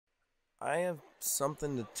I have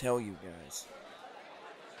something to tell you guys.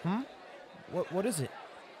 Hmm? What is it?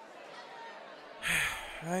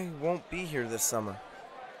 I won't be here this summer.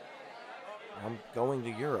 I'm going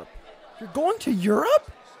to Europe. You're going to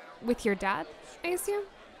Europe? With your dad, I assume?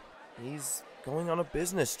 He's going on a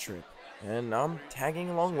business trip, and I'm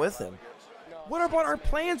tagging along with him. What about our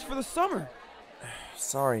plans for the summer?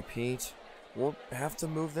 Sorry, Pete. We'll have to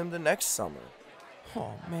move them to next summer.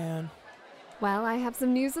 Oh, man. Well, I have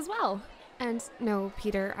some news as well. And no,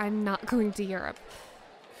 Peter, I'm not going to Europe.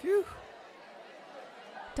 Phew.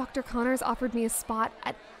 Dr. Connors offered me a spot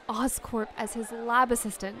at Oscorp as his lab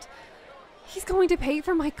assistant. He's going to pay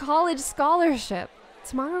for my college scholarship.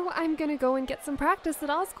 Tomorrow I'm going to go and get some practice at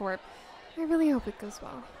Oscorp. I really hope it goes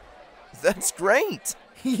well. That's great!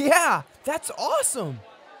 Yeah, that's awesome!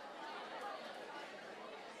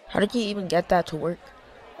 How did you even get that to work?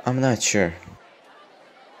 I'm not sure.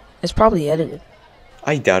 It's probably edited.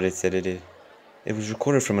 I doubt it's edited. It was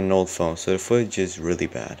recorded from an old phone, so the footage is really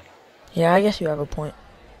bad. Yeah, I guess you have a point.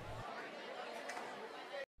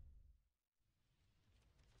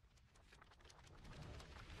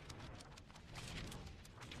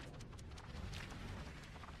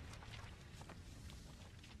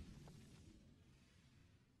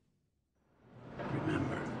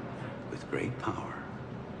 Remember, with great power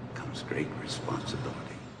comes great responsibility.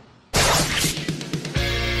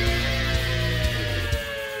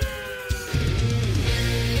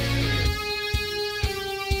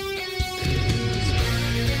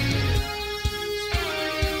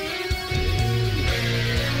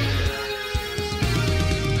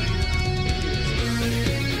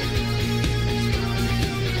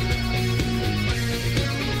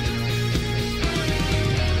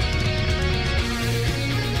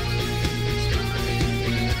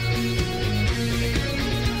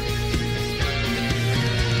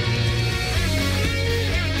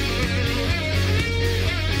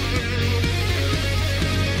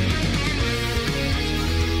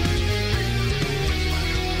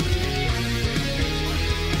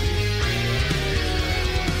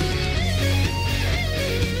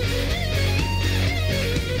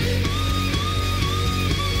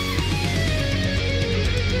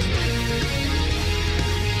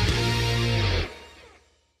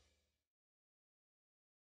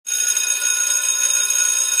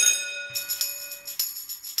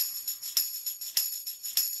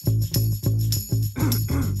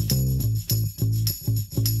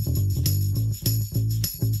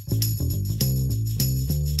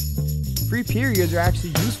 Free periods are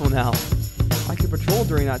actually useful now. I can patrol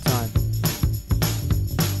during that time.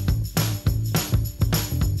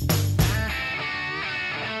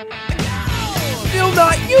 Still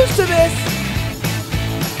not used to this!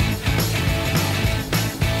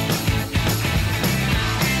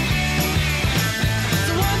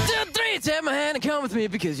 So 1, 2, 3, take my hand and come with me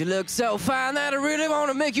because you look so fine that I really want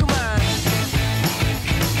to make you mine. I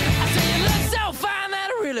say you look so fine that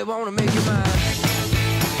I really want to make you mine.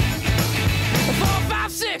 4,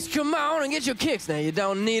 5, 6, come on and get your kicks. Now you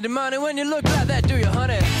don't need the money when you look like that, do you,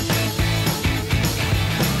 honey?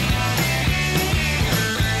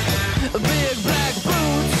 Big black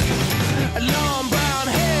boots, long brown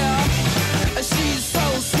hair. She's so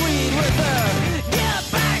sweet with her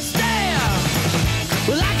get back stare.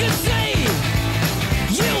 Well, I can see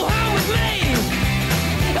you home with me,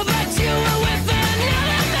 but you were with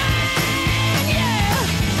another man. Yeah,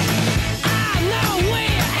 I know we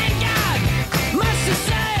ain't got much to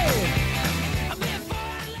say before I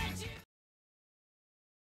let you.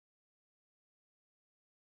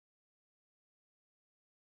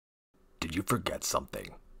 Did you forget something?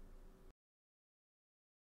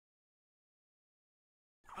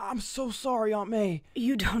 I'm so sorry, Aunt May.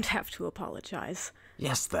 You don't have to apologize.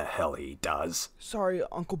 Yes, the hell he does. Sorry,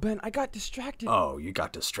 Uncle Ben. I got distracted. Oh, you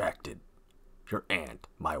got distracted. Your aunt,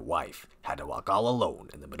 my wife, had to walk all alone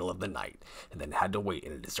in the middle of the night and then had to wait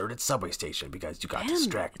in a deserted subway station because you got Ben,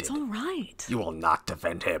 distracted. it's all right. You will not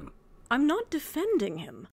defend him. I'm not defending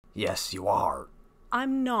him. Yes, you are.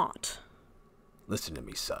 I'm not. Listen to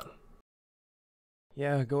me, son.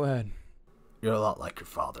 Yeah, go ahead. You're a lot like your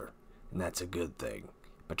father, and that's a good thing.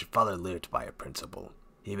 But your father lived by a principle.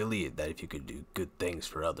 He believed that if you could do good things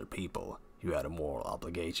for other people, you had a moral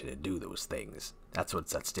obligation to do those things. That's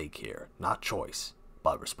what's at stake here. Not choice,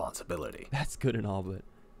 but responsibility. That's good and all, but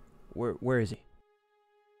where is he?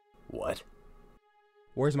 What?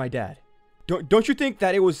 Where's my dad? Don't you think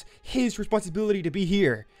that it was his responsibility to be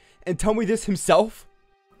here and tell me this himself?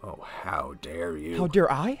 Oh, how dare you? How dare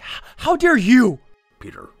I? How dare you?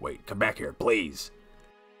 Peter, wait, come back here, please.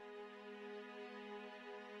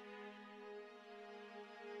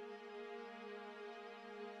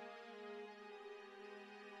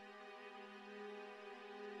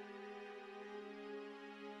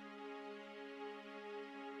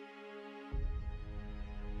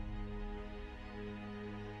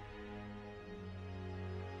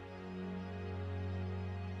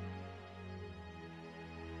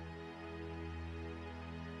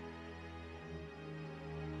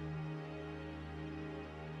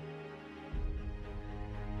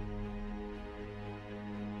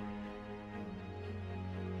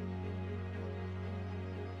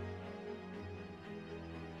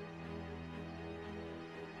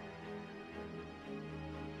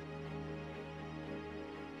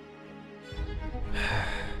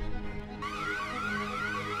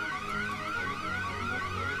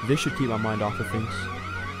 This should keep my mind off of things.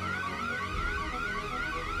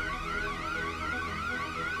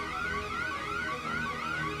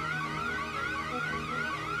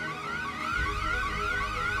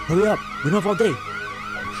 Hurry up, we don't have all day.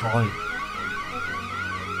 I'm trying.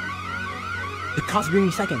 The cops will be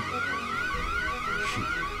any second. Shit.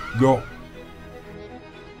 Go.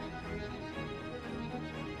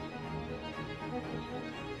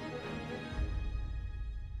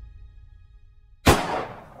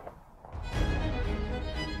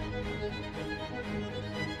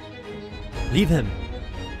 Leave him.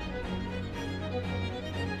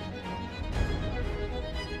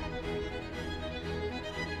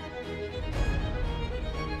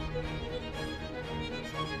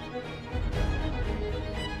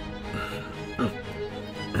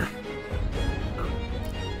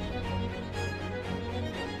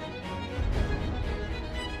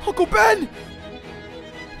 Uncle Ben!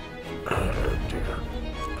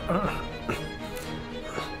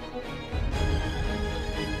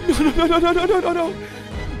 No.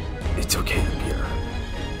 It's okay, Peter.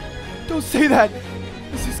 Don't say that.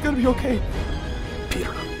 This is gonna be okay.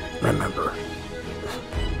 Peter, remember,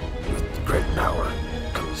 with great power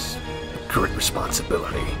comes great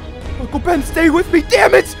responsibility. Uncle Ben, stay with me,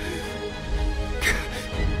 damn it!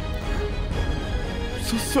 I'm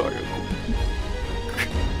so sorry, Uncle Ben.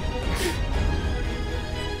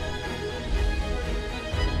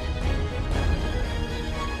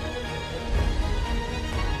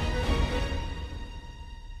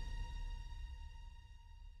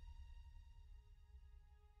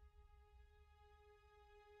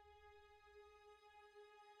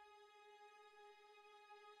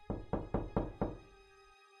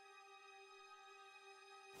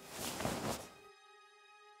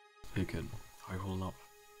 Hey kid, how you holding up?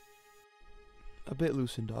 A bit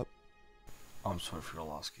loosened up. I'm sorry for your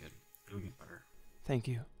loss, kid. It'll get better. Thank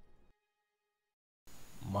you.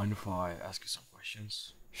 Mind if I ask you some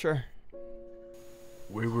questions? Sure.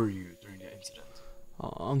 Where were you during the incident?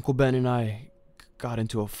 Uncle Ben and I got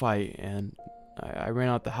into a fight, and I ran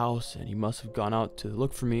out the house, and he must have gone out to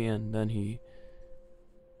look for me, and then he...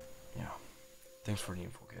 Yeah. Thanks for the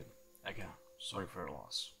info, kid. Again, sorry for your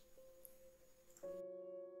loss.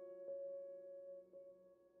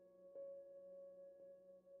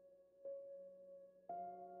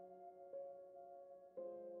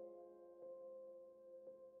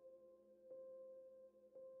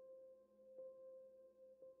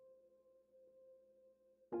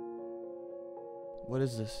 What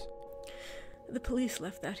is this? The police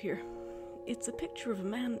left that here. It's a picture of a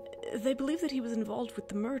man. They believe that he was involved with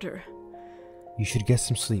the murder. You should get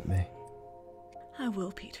some sleep, May. I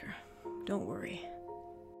will, Peter. Don't worry.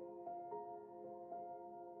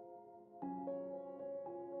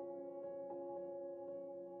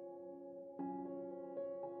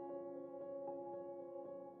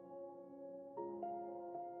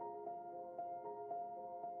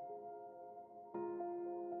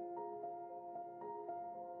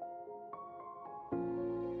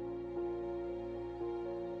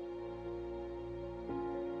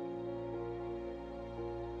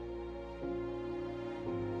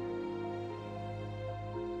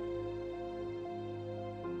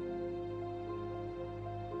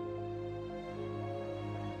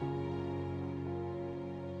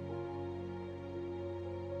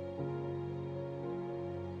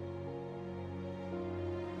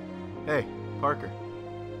 Hey, Parker.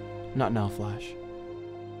 Not now, Flash.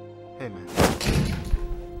 Hey, man.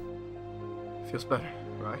 Feels better,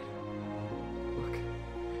 right? Look,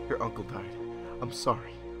 your uncle died. I'm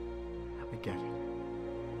sorry. I get it.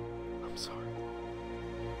 I'm sorry.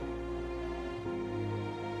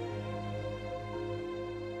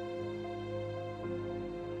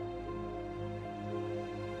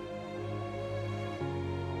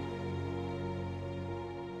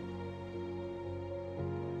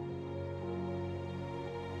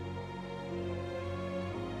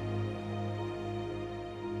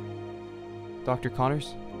 Dr.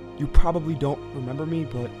 Connors, you probably don't remember me,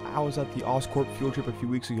 but I was at the Oscorp field trip a few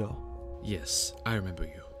weeks ago. Yes, I remember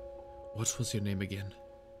you. What was your name again?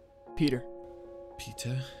 Peter.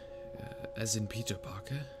 Peter? As in Peter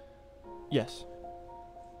Parker? Yes.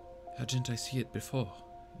 How didn't I see it before?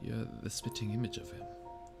 You're the spitting image of him.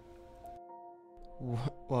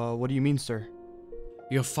 What do you mean, sir?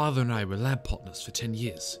 Your father and I were lab partners for 10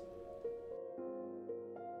 years.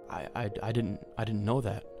 I didn't know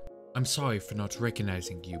that. I'm sorry for not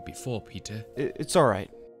recognizing you before, Peter. It's alright.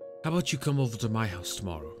 How about you come over to my house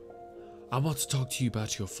tomorrow? I want to talk to you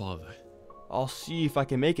about your father. I'll see if I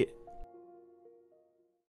can make it.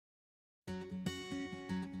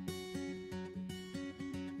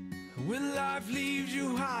 When life leaves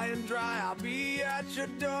you high and dry, I'll be at your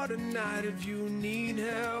door tonight if you need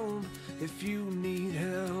help. If you need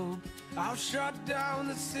help, I'll shut down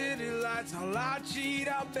the city lights. I'll lie, cheat,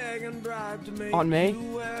 I'll beg and bribe to make Aunt May, you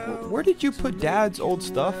well. where did you put Dad's old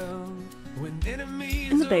stuff?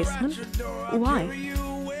 In the basement. Why?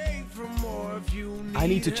 I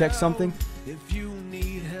need to check something. If you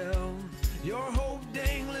need help, your hope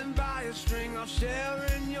dangling by a string, I'll share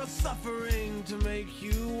in your suffering to make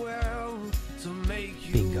you well, to make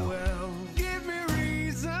you Bingo. well. Give me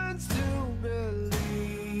reasons to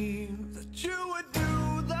believe that you would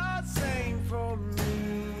do the same for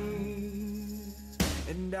me,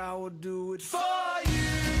 and I will do it for you.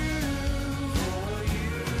 For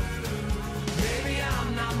you. Baby,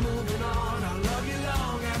 I'm not moving on. I'll love you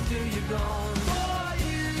long after you're gone.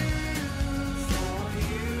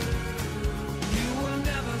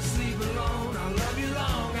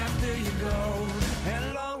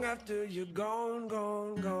 After you're gone,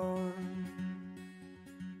 gone, gone.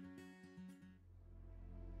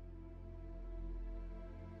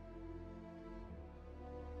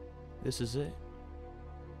 This is it.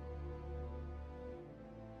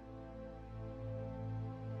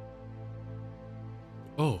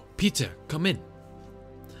 Oh, Peter, come in.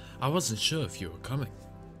 I wasn't sure if you were coming.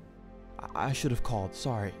 I should have called,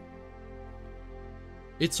 sorry.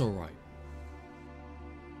 It's alright.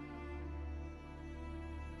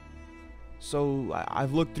 So,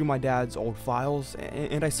 I've looked through my dad's old files,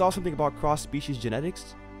 and I saw something about cross-species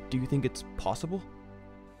genetics. Do you think it's possible?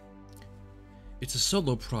 It's a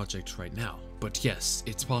solo project right now, but yes,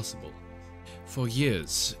 it's possible. For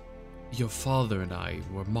years, your father and I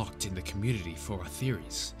were mocked in the community for our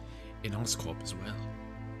theories, in Oscorp as well.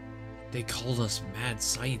 They called us mad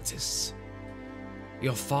scientists.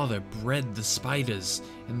 Your father bred the spiders,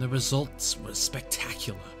 and the results were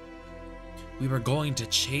spectacular. We were going to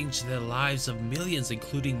change the lives of millions,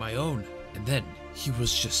 including my own, and then he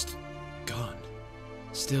was just gone.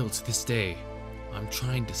 Still, to this day, I'm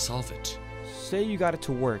trying to solve it. Say you got it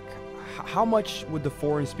to work. How much would the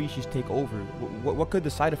foreign species take over? What could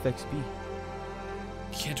the side effects be?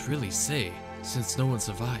 Can't really say, since no one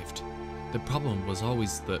survived. The problem was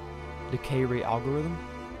always the decay rate algorithm?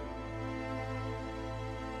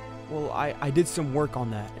 Well, I did some work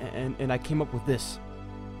on that, and I came up with this.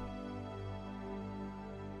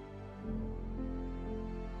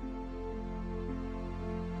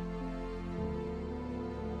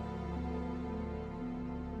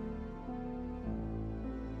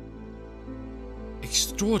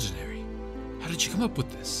 Extraordinary. How did you come up with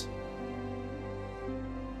this?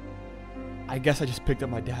 I guess I just picked up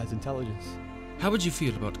my dad's intelligence. How would you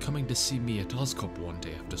feel about coming to see me at Oscorp one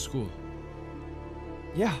day after school?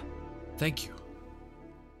 Yeah. Thank you.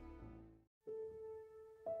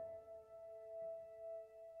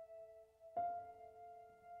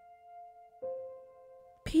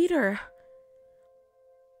 Peter.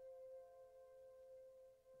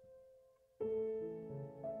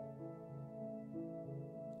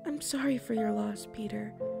 I'm sorry for your loss,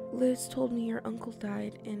 Peter. Liz told me your uncle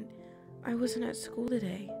died and I wasn't at school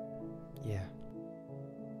today. Yeah.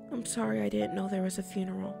 I'm sorry I didn't know there was a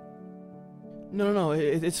funeral. No,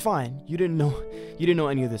 it's fine. You didn't know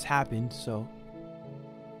any of this happened, so.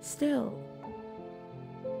 Still.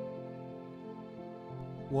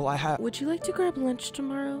 Well, Would you like to grab lunch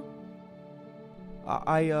tomorrow?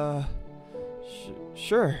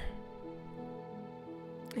 Sure.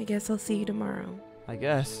 I guess I'll see you tomorrow. I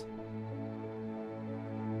guess.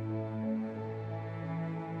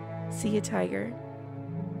 See you, Tiger.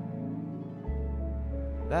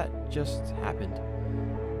 That just happened.